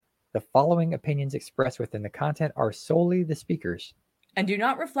The following opinions expressed within the content are solely the speakers and do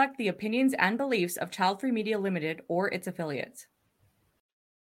not reflect the opinions and beliefs of Childfree Media Limited or its affiliates.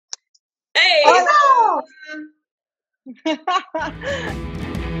 Hey! Oh, no!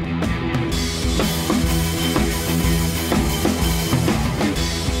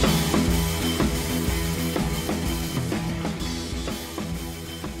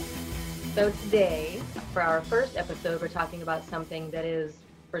 So today, for our first episode, we're talking about something that is,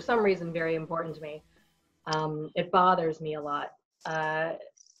 for some reason, very important to me. It bothers me a lot.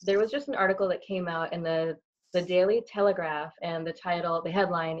 There was just an article that came out in the Daily Telegraph, and the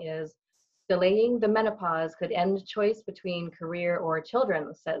headline is, "Delaying the menopause could end choice between career or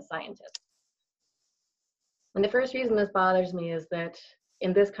children," says scientists. And the first reason this bothers me is that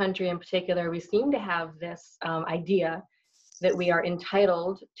in this country in particular, we seem to have this idea that we are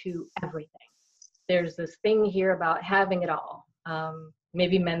entitled to everything. There's this thing here about having it all.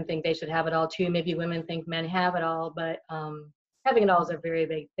 Maybe men think they should have it all too. Maybe women think men have it all, but having it all is a very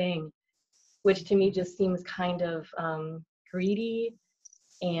big thing, which to me just seems kind of greedy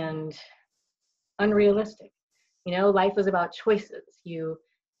and unrealistic. You know, life is about choices. You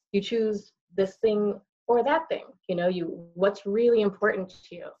choose this thing or that thing. You know, what's really important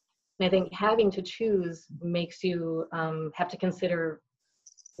to you. And I think having to choose makes you have to consider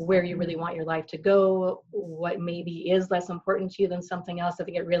where you really want your life to go, what maybe is less important to you than something else. I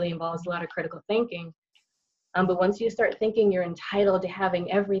think it really involves a lot of critical thinking. But once you start thinking you're entitled to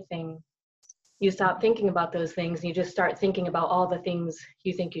having everything, you stop thinking about those things and you just start thinking about all the things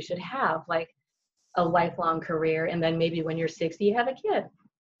you think you should have, like a lifelong career, and then maybe when you're 60, you have a kid.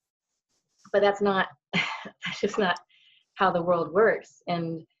 But that's just not how the world works.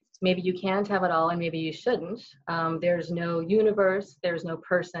 And maybe you can't have it all and maybe you shouldn't. There's no universe, there's no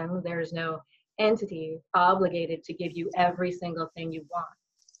person, there's no entity obligated to give you every single thing you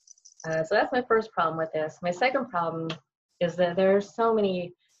want. So that's my first problem with this. My second problem is that there are so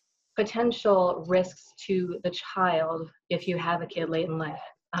many potential risks to the child if you have a kid late in life.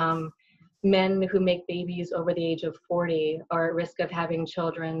 Men who make babies over the age of 40 are at risk of having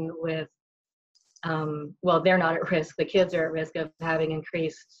children with well, they're not at risk. The kids are at risk of having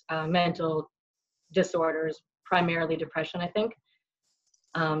increased mental disorders, primarily depression, I think.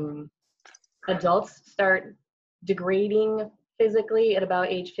 Adults start degrading physically at about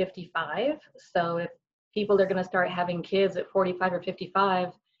age 55. So if people are going to start having kids at 45 or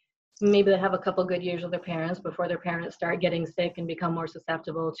 55, maybe they have a couple good years with their parents before their parents start getting sick and become more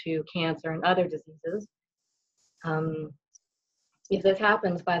susceptible to cancer and other diseases. If this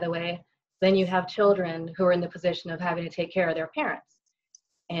happens, by the way, then you have children who are in the position of having to take care of their parents.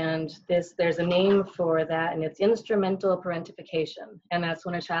 And there's a name for that, and it's instrumental parentification. And that's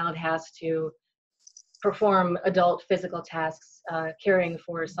when a child has to perform adult physical tasks caring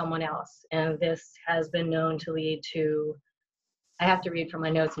for someone else. And this has been known to lead to, I have to read from my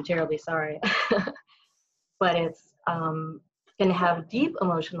notes, I'm terribly sorry, but it's can have deep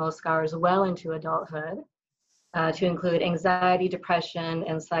emotional scars well into adulthood. To include anxiety, depression,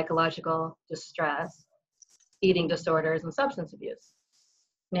 and psychological distress, eating disorders, and substance abuse.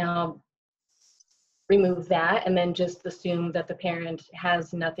 Now, remove that and then just assume that the parent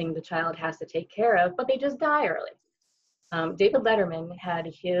has nothing the child has to take care of, but they just die early. David Letterman had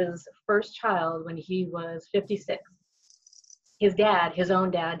his first child when he was 56. His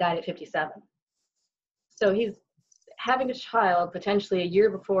own dad, died at 57. So he's having a child potentially a year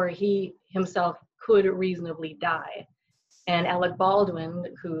before he himself could reasonably die. And Alec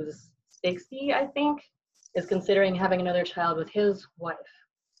Baldwin, who's 60, I think, is considering having another child with his wife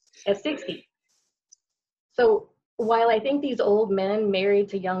at 60. So while I think these old men married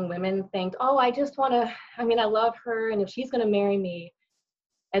to young women think, oh, I love her, and if she's going to marry me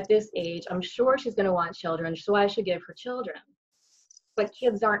at this age, I'm sure she's going to want children, so I should give her children. But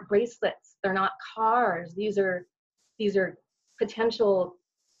kids aren't bracelets. They're not cars. These are potential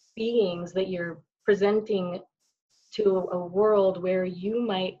beings that you're presenting to a world where you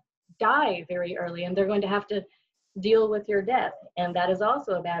might die very early, and they're going to have to deal with your death. And that is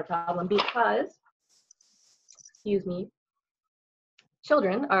also a bad problem because,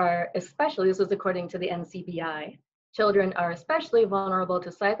 children are especially, this is according to the NCBI, children are especially vulnerable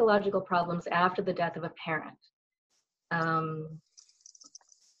to psychological problems after the death of a parent.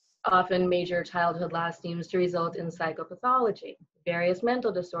 Often major childhood loss seems to result in psychopathology. Various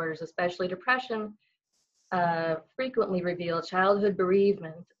mental disorders, especially depression, frequently reveal childhood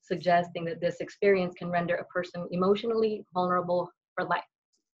bereavement, suggesting that this experience can render a person emotionally vulnerable for life.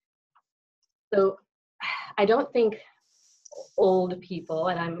 So I don't think old people,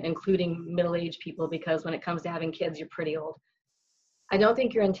 and I'm including middle-aged people because when it comes to having kids, you're pretty old. I don't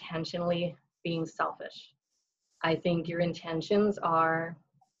think you're intentionally being selfish. I think your intentions are,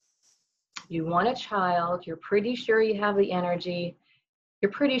 you want a child, you're pretty sure you have the energy,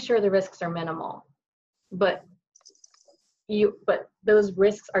 you're pretty sure the risks are minimal, but those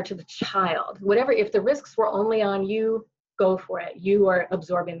risks are to the child. Whatever, if the risks were only on you, go for it. You are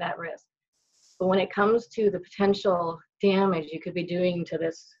absorbing that risk. But when it comes to the potential damage you could be doing to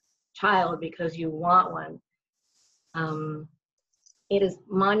this child because you want one, it is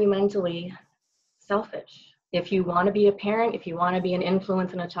monumentally selfish. If you want to be a parent, if you want to be an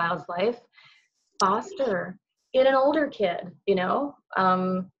influence in a child's life, foster, get an older kid, you know.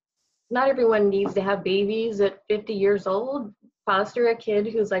 Not everyone needs to have babies at 50 years old. Foster a kid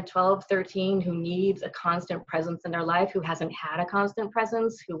who's like 12, 13, who needs a constant presence in their life, who hasn't had a constant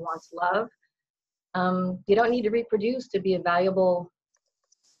presence, who wants love. You don't need to reproduce to be a valuable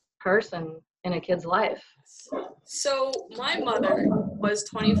person in a kid's life. So my mother was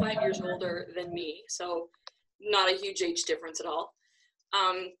 25 years older than me, so not a huge age difference at all.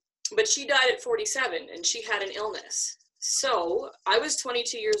 But she died at 47 and she had an illness. So I was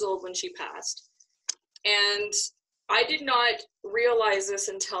 22 years old when she passed, and I did not realize this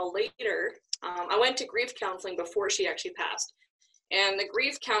until later. I went to grief counseling before she actually passed, and the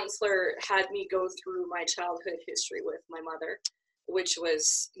grief counselor had me go through my childhood history with my mother, which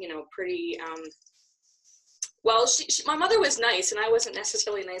was, you know, pretty, well, my mother was nice, and I wasn't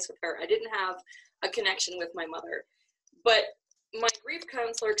necessarily nice with her. I didn't have a connection with my mother, but my grief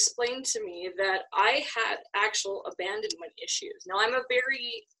counselor explained to me that I had actual abandonment issues. Now, I'm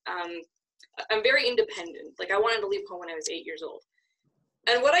very independent. Like, I wanted to leave home when I was 8 years old.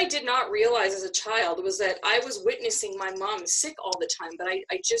 And what I did not realize as a child was that I was witnessing my mom sick all the time, but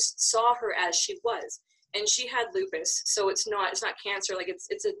I just saw her as she was. And she had lupus, so it's not cancer. Like,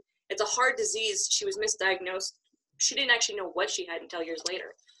 it's a hard disease. She was misdiagnosed. She didn't actually know what she had until years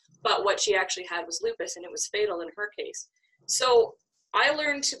later. But what she actually had was lupus, and it was fatal in her case. So I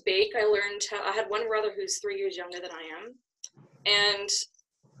learned to bake. I had one brother who's 3 years younger than I am. And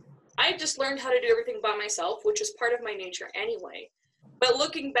I just learned how to do everything by myself, which was part of my nature anyway. But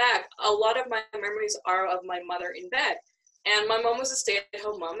looking back, a lot of my memories are of my mother in bed. And my mom was a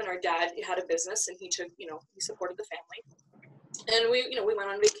stay-at-home mom, and our dad had a business, and he supported the family. And we went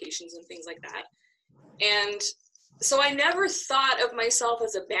on vacations and things like that. And so I never thought of myself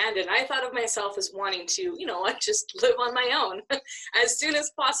as abandoned. I thought of myself as wanting to, just live on my own as soon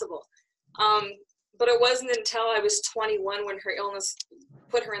as possible. But it wasn't until I was 21 when her illness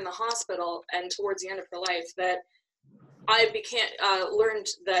put her in the hospital and towards the end of her life that I learned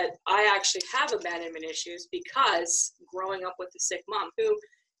that I actually have abandonment issues, because growing up with a sick mom who,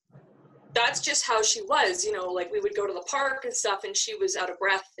 that's just how she was, like we would go to the park and stuff and she was out of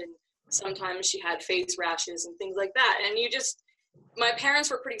breath, and sometimes she had face rashes and things like that. And my parents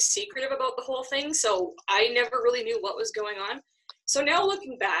were pretty secretive about the whole thing, so I never really knew what was going on. So now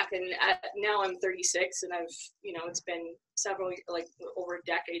looking back, and now I'm 36, and I've, it's been over a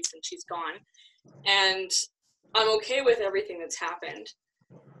decade since she's gone, and I'm okay with everything that's happened.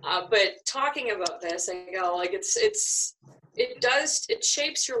 But talking about this, I go, like, it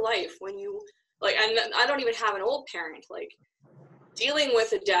shapes your life when you, like, and I don't even have an old parent, like, dealing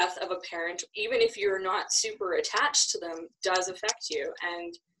with the death of a parent, even if you're not super attached to them, does affect you,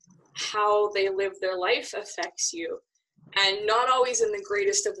 and how they live their life affects you, and not always in the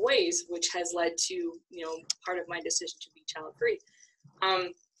greatest of ways, which has led to, part of my decision to be child-free.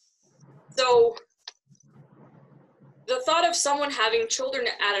 So the thought of someone having children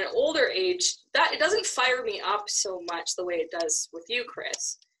at an older age, that it doesn't fire me up so much the way it does with you,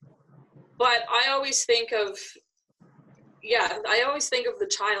 Chris. But I always think of the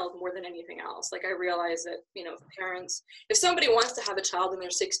child more than anything else. Like, I realize that, parents, if somebody wants to have a child and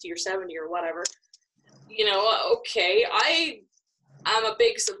they're 60 or 70 or whatever, okay, I'm a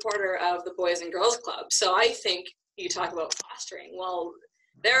big supporter of the Boys and Girls Club. So I think you talk about fostering. Well,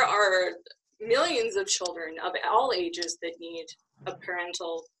 there are millions of children of all ages that need a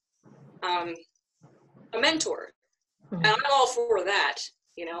parental, a mentor. And I'm all for that,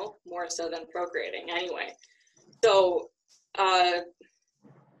 more so than procreating anyway. So,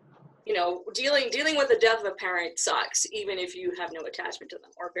 dealing with the death of a parent sucks, even if you have no attachment to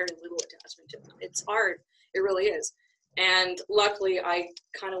them or very little attachment to them. It's hard. It really is. And luckily, I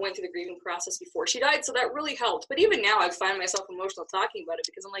kind of went through the grieving process before she died, so that really helped. But even now, I find myself emotional talking about it,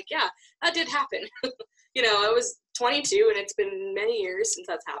 because I'm like, yeah, that did happen. I was 22, and it's been many years since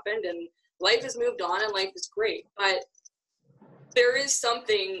that's happened, and life has moved on, and life is great. But there is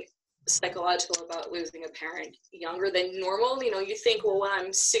something psychological about losing a parent younger than normal. You think, well, when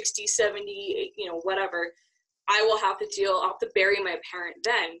I'm 60, 70, whatever, I'll have to bury my parent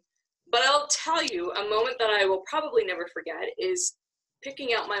then. But I'll tell you, a moment that I will probably never forget is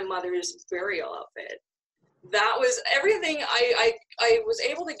picking out my mother's burial outfit. That was everything. I was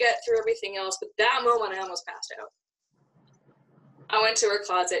able to get through everything else, but that moment I almost passed out. I went to her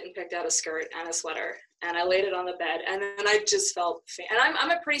closet and picked out a skirt and a sweater, and I laid it on the bed, and then I just felt, and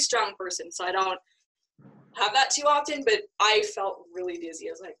I'm a pretty strong person, so I don't have that too often, but I felt really dizzy.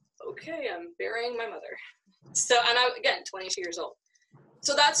 I was like, okay, I'm burying my mother. So, and again, 22 years old.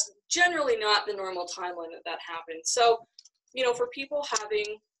 So that's generally not the normal timeline that happens. So, for people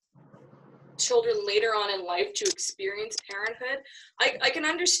having children later on in life to experience parenthood, I can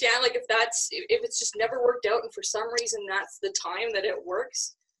understand, like, if it's just never worked out and for some reason that's the time that it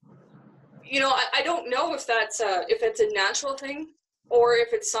works. I don't know if it's a natural thing or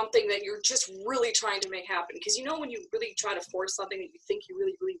if it's something that you're just really trying to make happen. Because when you really try to force something that you think you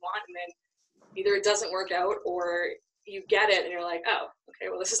really, really want, and then either it doesn't work out or you get it and you're like, oh, okay,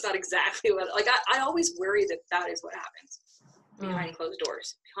 well, this is not exactly what, like, I always worry that is what happens behind closed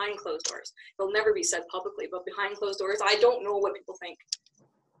doors. Behind closed doors. It'll never be said publicly, but behind closed doors, I don't know what people think.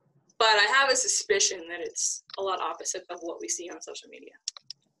 But I have a suspicion that it's a lot opposite of what we see on social media.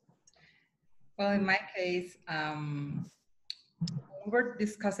 Well, in my case, when we were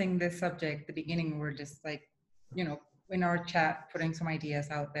discussing this subject at the beginning, we were just like, in our chat, putting some ideas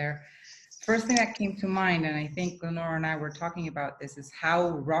out there. First thing that came to mind, and I think Lenora and I were talking about this, is how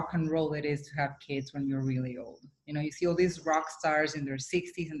rock and roll it is to have kids when you're really old. You see all these rock stars in their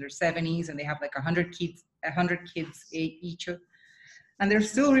 60s and their 70s, and they have like 100 kids each, and they're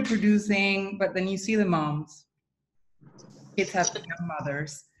still reproducing, but then you see the moms. Kids have young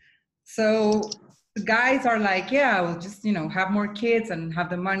mothers. So the guys are like, yeah, we'll just, have more kids and have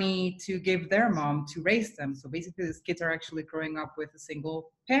the money to give their mom to raise them. So basically these kids are actually growing up with a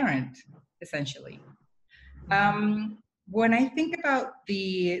single parent, essentially. When I think about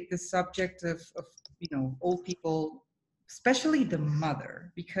the subject of old people, especially the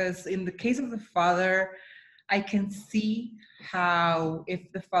mother, because in the case of the father, I can see how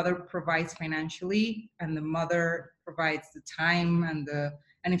if the father provides financially and the mother provides the time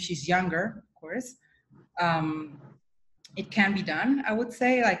and if she's younger, of course, it can be done, I would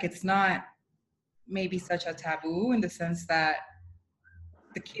say. Like, it's not maybe such a taboo in the sense that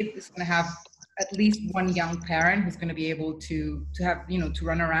the kid is going to have at least one young parent who's going to be able to have, to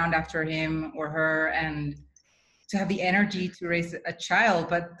run around after him or her and to have the energy to raise a child.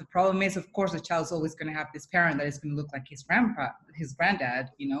 But the problem is, of course, the child's always going to have this parent that is going to look like his granddad,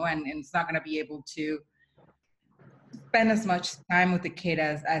 and it's not going to be able to spend as much time with the kid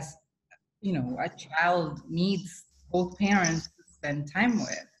as a child needs both parents to spend time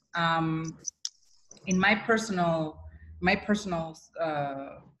with. In my personal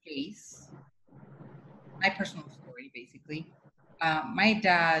case, my personal story, basically, my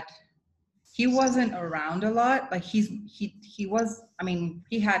dad, he wasn't around a lot. Like he was,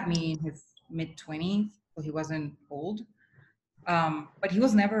 he had me in his mid-20s, so he wasn't old. But he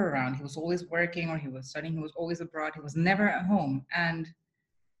was never around. He was always working or he was studying. He was always abroad. He was never at home. And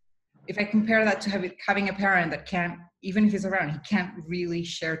if I compare that to having a parent that can't, even if he's around, he can't really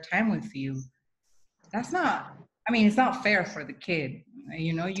share time with you, that's not, it's not fair for the kid.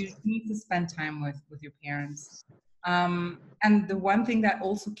 You need to spend time with your parents. And the one thing that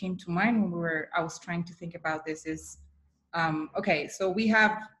also came to mind when I was trying to think about this is, okay, so we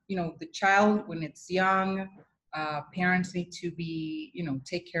have, the child when it's young, parents need to be,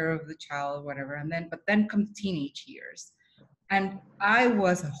 take care of the child, whatever. But then come teenage years. And I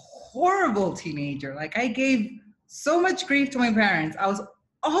was a horrible teenager. Like, I gave so much grief to my parents. I was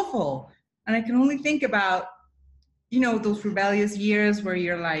awful. And I can only think about, those rebellious years where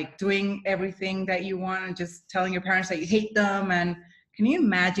you're like doing everything that you want and just telling your parents that you hate them. And can you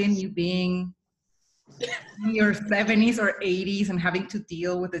imagine you being in your 70s or 80s and having to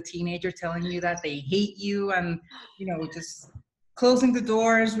deal with a teenager telling you that they hate you and, just closing the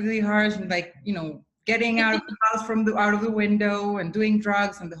doors really hard and like, getting out of the house out of the window and doing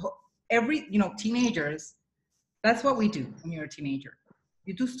drugs and teenagers, that's what we do when you're a teenager.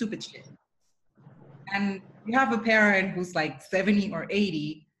 You do stupid shit. And you have a parent who's like 70 or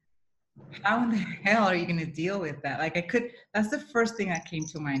 80, how in the hell are you going to deal with that? Like, that's the first thing that came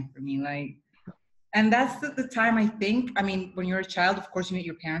to mind for me. Like, and that's the time I think, when you're a child, of course, you need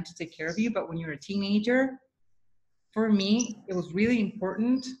your parent to take care of you. But when you're a teenager, for me, it was really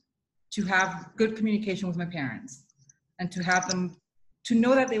important to have good communication with my parents and to have them, to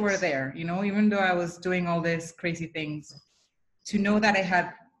know that they were there, even though I was doing all these crazy things, to know that I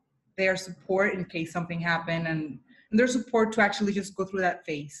had their support in case something happened and their support to actually just go through that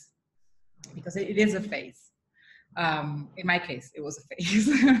phase, because it is a phase. In my case, it was a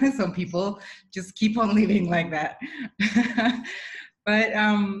phase. Some people just keep on living like that. But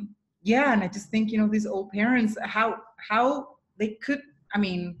yeah, and I just think, these old parents, how they could, I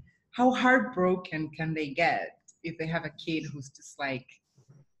mean, how heartbroken can they get if they have a kid who's just like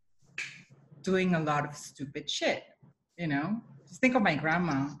doing a lot of stupid shit, Just think of my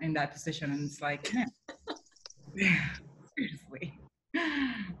grandma in that position, and it's like, man, seriously.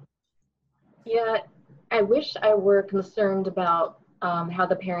 Yeah, I wish I were concerned about how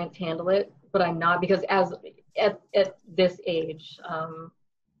the parents handle it, but I'm not, because at this age,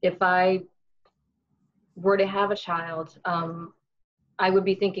 if I were to have a child, I would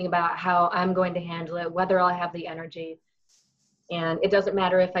be thinking about how I'm going to handle it, whether I'll have the energy. And it doesn't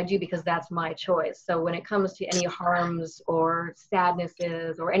matter if I do, because that's my choice. So when it comes to any harms or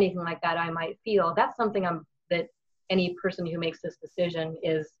sadnesses or anything like that I might feel, that's something that any person who makes this decision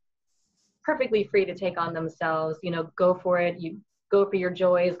is perfectly free to take on themselves. Go for it. You go for your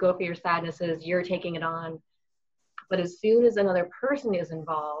joys, go for your sadnesses, you're taking it on. But as soon as another person is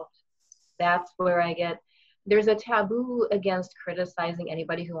involved, that's where there's a taboo against criticizing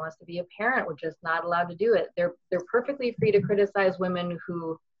anybody who wants to be a parent. We're just not allowed to do it. They're perfectly free to criticize women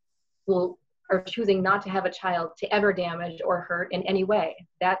who are choosing not to have a child to ever damage or hurt in any way.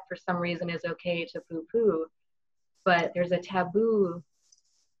 That for some reason is okay to poo-poo. But there's a taboo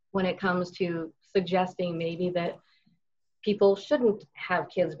when it comes to suggesting maybe that people shouldn't have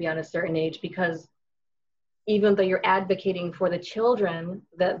kids beyond a certain age, because even though you're advocating for the children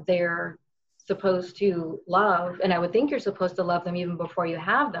that they're supposed to love, and I would think you're supposed to love them even before you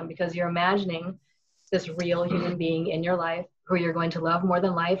have them, because you're imagining this real human being in your life who you're going to love more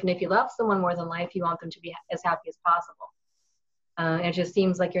than life. And if you love someone more than life, you want them to be as happy as possible. It just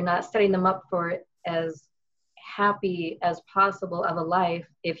seems like you're not setting them up for as happy as possible of a life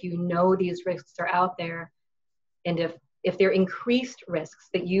if you know these risks are out there, and if they're increased risks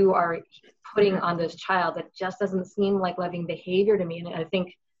that you are putting on this child. That just doesn't seem like loving behavior to me. And I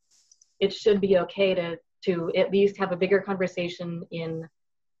think it should be okay to at least have a bigger conversation in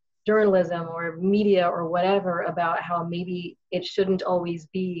journalism or media or whatever about how maybe it shouldn't always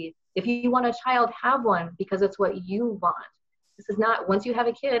be, if you want a child, have one because it's what you want. This is not, once you have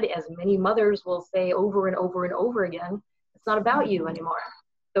a kid, as many mothers will say over and over and over again, it's not about you anymore.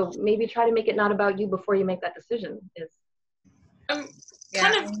 So maybe try to make it not about you before you make that decision. I'm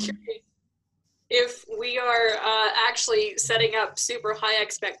kind of curious if we are actually setting up super high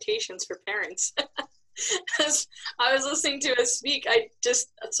expectations for parents. As I was listening to us speak, I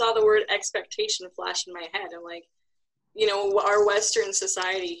just saw the word expectation flash in my head. I'm like, our Western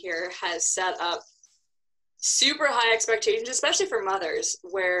society here has set up super high expectations, especially for mothers,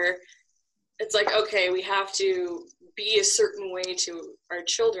 where it's like, okay, we have to be a certain way to our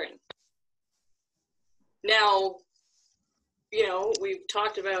children. Now, we've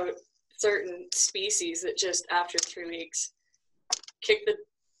talked about certain species that just after 3 weeks kick the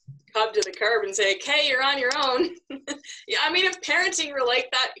cub to the curb and say, okay, you're on your own. Yeah, I mean, if parenting were like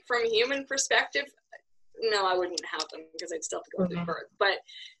that from a human perspective, no, I wouldn't have them because I'd still have to go through birth. But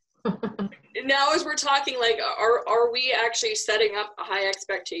now as we're talking, like, are we actually setting up high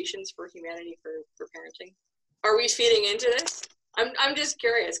expectations for humanity for parenting? Are we feeding into this? I'm just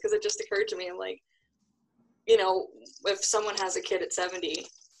curious, because it just occurred to me, I'm like, if someone has a kid at 70,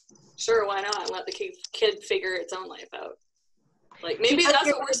 sure, why not? Let the kid figure its own life out. Like, maybe that's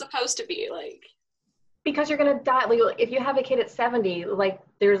what we're supposed to be, like. Because you're going to die. Like, if you have a kid at 70, like,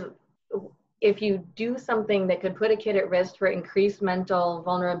 if you do something that could put a kid at risk for increased mental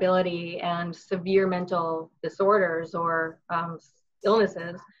vulnerability and severe mental disorders or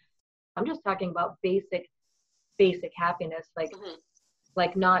illnesses, I'm just talking about basic happiness,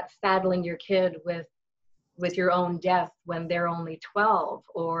 like not saddling your kid with your own death when they're only 12,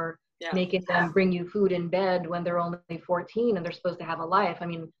 or making them bring you food in bed when they're only 14 and they're supposed to have a life. I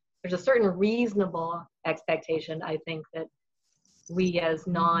mean, there's a certain reasonable expectation, I think, that we as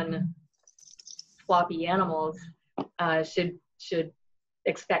non-floppy animals should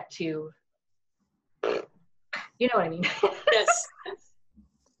expect to, you know what I mean? Yes.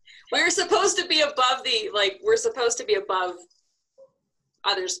 We're supposed to be above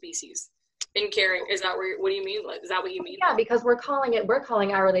other species in caring. Is that what do you mean? Is that what you mean? Yeah, because we're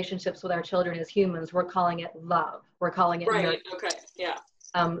calling our relationships with our children as humans, we're calling it love. We're calling it right. Okay. Yeah.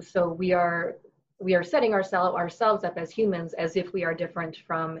 So we are setting ourselves up as humans as if we are different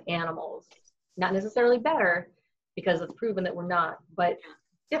from animals. Not necessarily better, because it's proven that we're not, but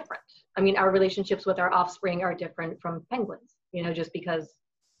different. I mean, our relationships with our offspring are different from penguins, just because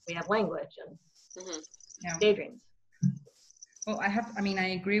we have language and daydreams. Well, I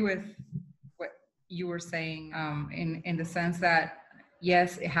agree with what you were saying, in the sense that,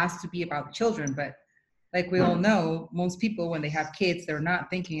 yes, it has to be about children, but like we all know, most people, when they have kids, they're not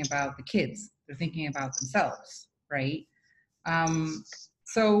thinking about the kids. They're thinking about themselves, right?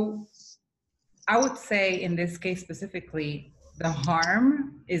 So I would say in this case specifically, the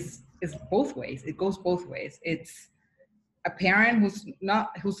harm is both ways. It goes both ways. It's a parent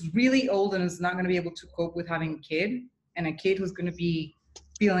who's really old and is not going to be able to cope with having a kid, and a kid who's going to be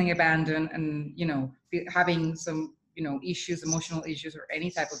feeling abandoned and having some issues, emotional issues, or any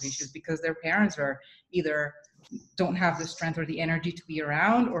type of issues because their parents are either don't have the strength or the energy to be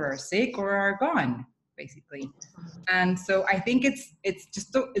around, or are sick, or are gone, basically. And so I think it's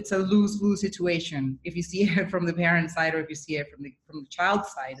a lose-lose situation if you see it from the parent side, or if you see it from the child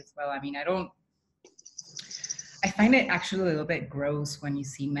side as well. I mean, I find it actually a little bit gross when you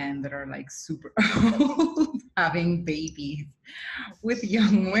see men that are like super old having babies with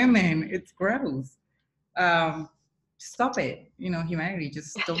young women. It's gross. Stop it. Humanity,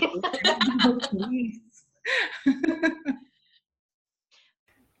 just don't. Please.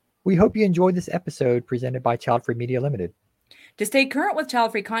 We hope you enjoyed this episode presented by Childfree Media Limited. To stay current with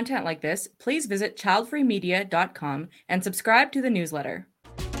child-free content like this, please visit childfreemedia.com and subscribe to the newsletter.